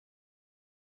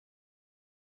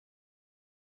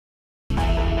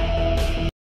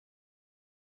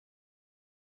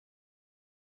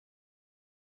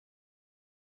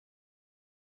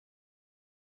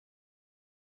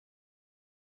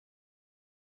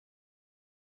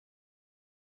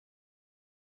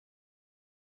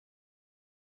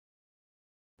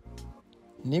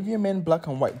Nivea Men Black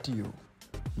and White Dew,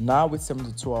 now with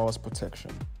 72 hours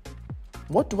protection.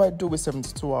 What do I do with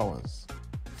 72 hours?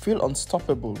 Feel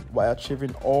unstoppable while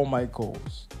achieving all my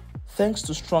goals. Thanks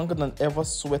to stronger than ever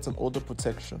sweat and odor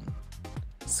protection.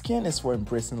 Skin is for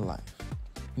embracing life.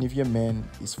 Nivea Men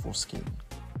is for skin.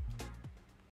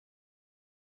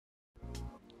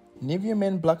 Nivea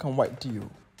Men Black and White Dew,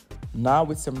 now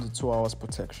with 72 hours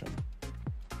protection.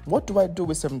 What do I do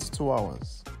with 72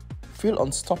 hours? Feel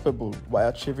unstoppable while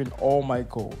achieving all my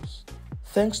goals.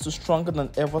 Thanks to stronger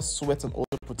than ever sweat and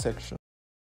odor protection.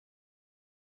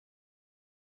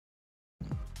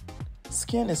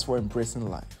 Skin is for embracing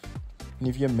life.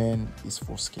 Nivea Men is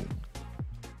for skin.